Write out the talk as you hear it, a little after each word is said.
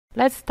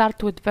Let's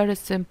start with very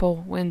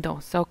simple window.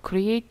 So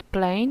create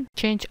plane,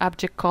 change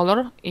object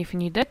color if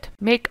needed,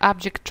 make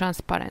object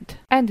transparent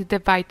and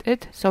divide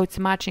it so it's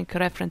matching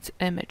reference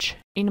image.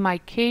 In my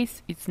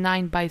case it's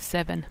 9 by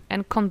 7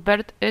 and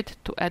convert it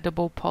to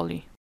editable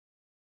poly.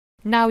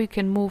 Now you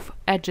can move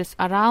edges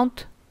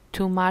around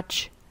to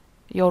match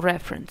your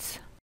reference.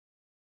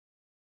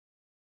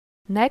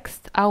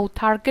 Next, I'll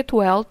target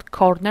weld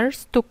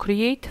corners to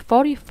create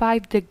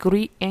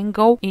 45-degree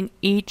angle in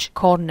each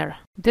corner.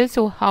 This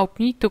will help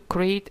me to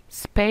create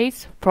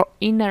space for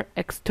inner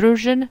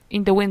extrusion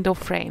in the window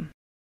frame.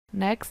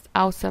 Next,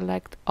 I'll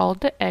select all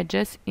the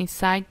edges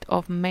inside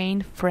of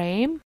main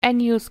frame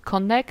and use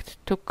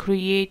connect to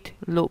create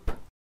loop.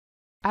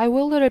 I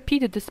will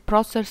repeat this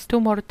process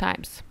 2 more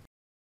times.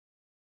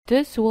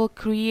 This will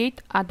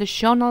create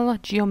additional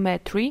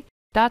geometry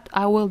that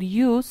I will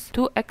use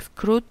to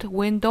extrude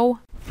window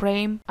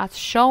frame as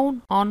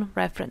shown on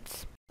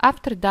reference.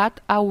 After that,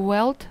 I'll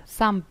weld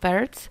some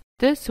verts.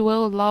 This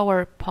will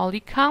lower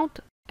poly count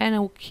and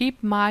will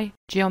keep my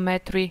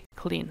geometry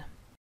clean.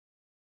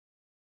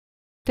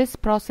 This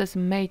process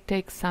may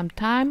take some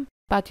time,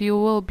 but you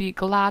will be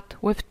glad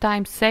with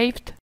time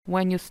saved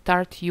when you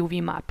start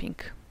UV mapping.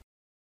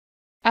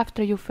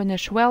 After you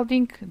finish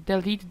welding,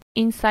 delete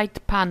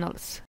inside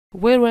panels.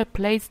 We'll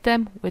replace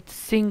them with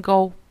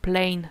single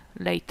plane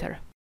later.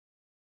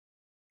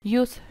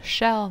 Use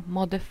shell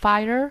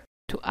modifier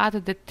to add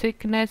the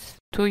thickness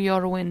to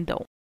your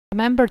window.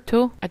 Remember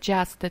to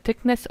adjust the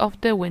thickness of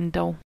the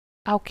window.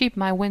 I'll keep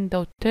my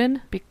window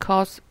thin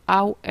because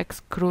I'll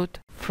extrude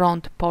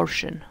front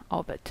portion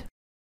of it.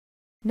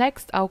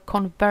 Next, I'll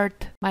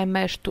convert my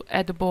mesh to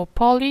editable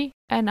poly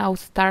and I'll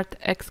start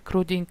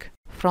extruding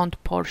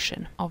front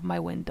portion of my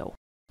window.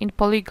 In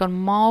polygon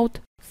mode,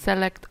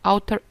 select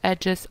outer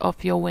edges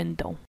of your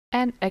window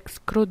and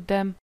extrude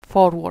them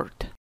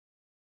forward.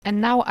 And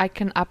now I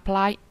can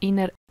apply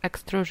inner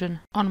extrusion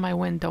on my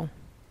window.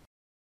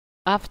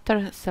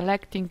 After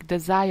selecting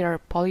desired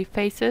poly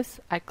faces,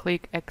 I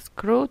click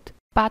Extrude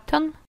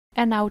button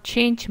and I'll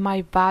change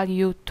my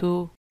value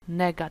to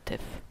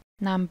negative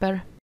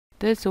number.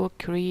 This will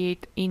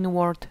create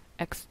inward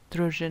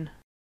extrusion.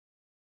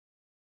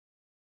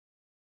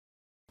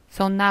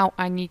 So now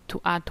I need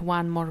to add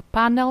one more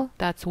panel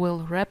that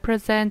will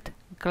represent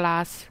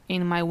glass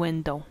in my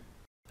window.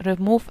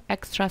 Remove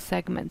extra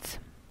segments.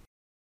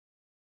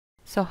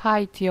 So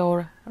hide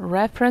your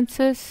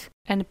references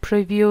and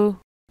preview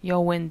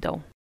your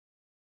window.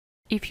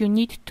 If you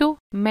need to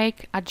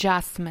make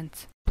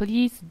adjustments,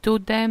 please do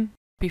them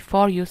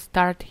before you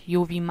start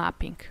UV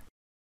mapping.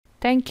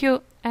 Thank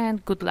you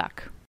and good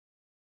luck.